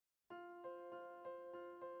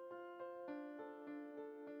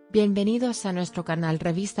Bienvenidos a nuestro canal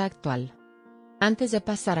Revista Actual. Antes de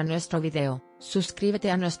pasar a nuestro video,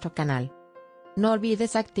 suscríbete a nuestro canal. No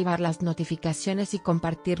olvides activar las notificaciones y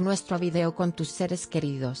compartir nuestro video con tus seres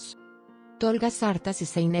queridos. Tolga Sarıtaş y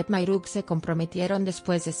Zeynep Mayruk se comprometieron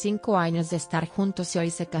después de 5 años de estar juntos y hoy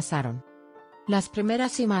se casaron. Las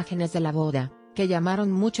primeras imágenes de la boda, que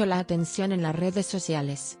llamaron mucho la atención en las redes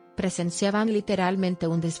sociales, presenciaban literalmente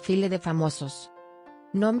un desfile de famosos.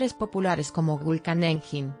 Nombres populares como Oğulcan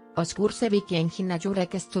Engin, Özgür, Çevik y Engin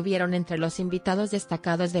Akyürek estuvieron entre los invitados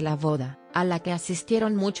destacados de la boda, a la que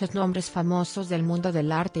asistieron muchos nombres famosos del mundo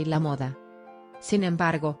del arte y la moda. Sin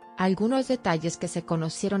embargo, algunos detalles que se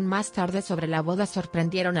conocieron más tarde sobre la boda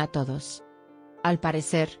sorprendieron a todos. Al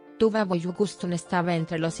parecer, Tuba Büyüküstün estaba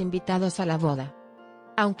entre los invitados a la boda.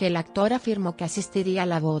 Aunque el actor afirmó que asistiría a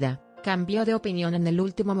la boda, cambió de opinión en el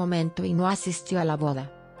último momento y no asistió a la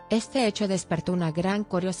boda. Este hecho despertó una gran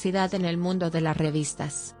curiosidad en el mundo de las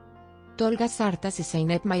revistas. Tolga Sarıtaş y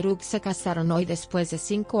Zeynep Mayruk se casaron hoy después de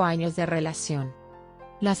 5 años de relación.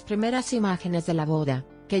 Las primeras imágenes de la boda,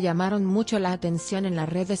 que llamaron mucho la atención en las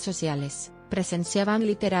redes sociales, presenciaban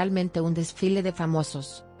literalmente un desfile de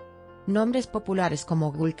famosos. Nombres populares como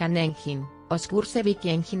Oğulcan Engin, Özgür, Çevik y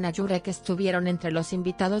Engin Akyürek estuvieron entre los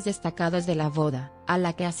invitados destacados de la boda, a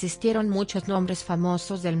la que asistieron muchos nombres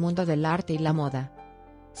famosos del mundo del arte y la moda.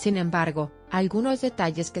 Sin embargo, algunos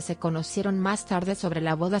detalles que se conocieron más tarde sobre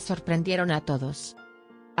la boda sorprendieron a todos.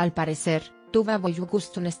 Al parecer, Tuba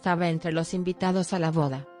Büyüküstün estaba entre los invitados a la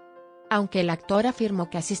boda. Aunque el actor afirmó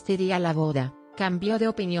que asistiría a la boda, cambió de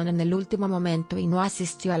opinión en el último momento y no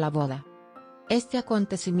asistió a la boda. Este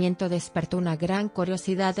acontecimiento despertó una gran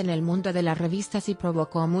curiosidad en el mundo de las revistas y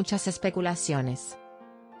provocó muchas especulaciones.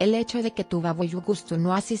 El hecho de que Tuba Büyüküstün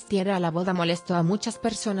no asistiera a la boda molestó a muchas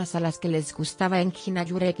personas a las que les gustaba Engin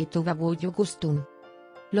Akyürek y Tuba Büyüküstün.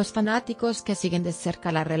 Los fanáticos que siguen de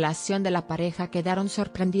cerca la relación de la pareja quedaron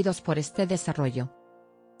sorprendidos por este desarrollo.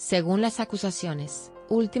 Según las acusaciones,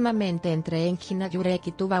 últimamente entre Engin Akyürek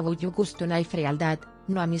y Tuba Büyüküstün hay frialdad,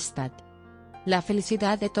 no amistad. La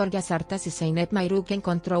felicidad de Tolga Sarıtaş y Zeynep Mayruk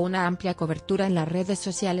encontró una amplia cobertura en las redes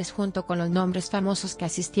sociales junto con los nombres famosos que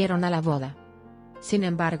asistieron a la boda. Sin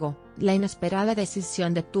embargo, la inesperada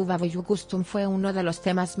decisión de Tuba Büyüküstün fue uno de los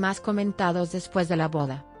temas más comentados después de la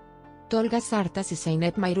boda. Tolga Sarıtaş y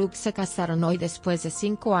Zeynep Mayruk se casaron hoy después de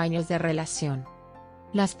 5 años de relación.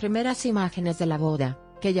 Las primeras imágenes de la boda,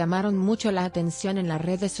 que llamaron mucho la atención en las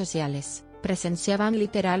redes sociales, presenciaban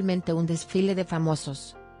literalmente un desfile de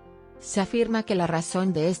famosos. Se afirma que la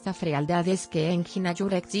razón de esta frialdad es que Engin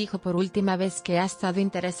Akyürek dijo por última vez que ha estado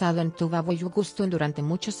interesado en Tuba Büyüküstün durante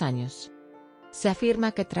muchos años. Se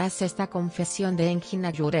afirma que tras esta confesión de Engin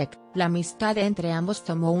Akyürek, la amistad entre ambos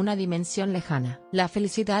tomó una dimensión lejana. La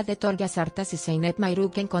felicidad de Tolga Sarıtaş y Zeynep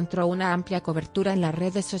Mayruk encontró una amplia cobertura en las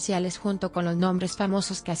redes sociales junto con los nombres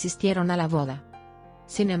famosos que asistieron a la boda.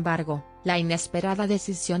 Sin embargo, la inesperada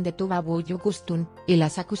decisión de Tuba Büyüküstün, y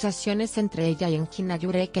las acusaciones entre ella y Engin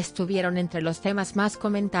Akyürek estuvieron entre los temas más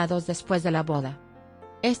comentados después de la boda.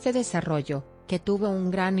 Este desarrollo, que tuvo un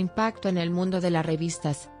gran impacto en el mundo de las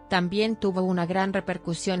revistas, también tuvo una gran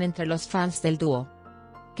repercusión entre los fans del dúo.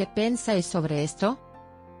 ¿Qué pensáis sobre esto?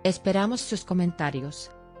 Esperamos sus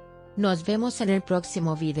comentarios. Nos vemos en el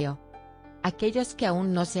próximo video. Aquellos que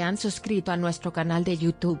aún no se han suscrito a nuestro canal de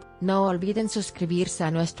YouTube, no olviden suscribirse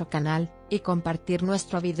a nuestro canal, y compartir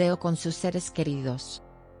nuestro video con sus seres queridos.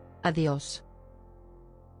 Adiós.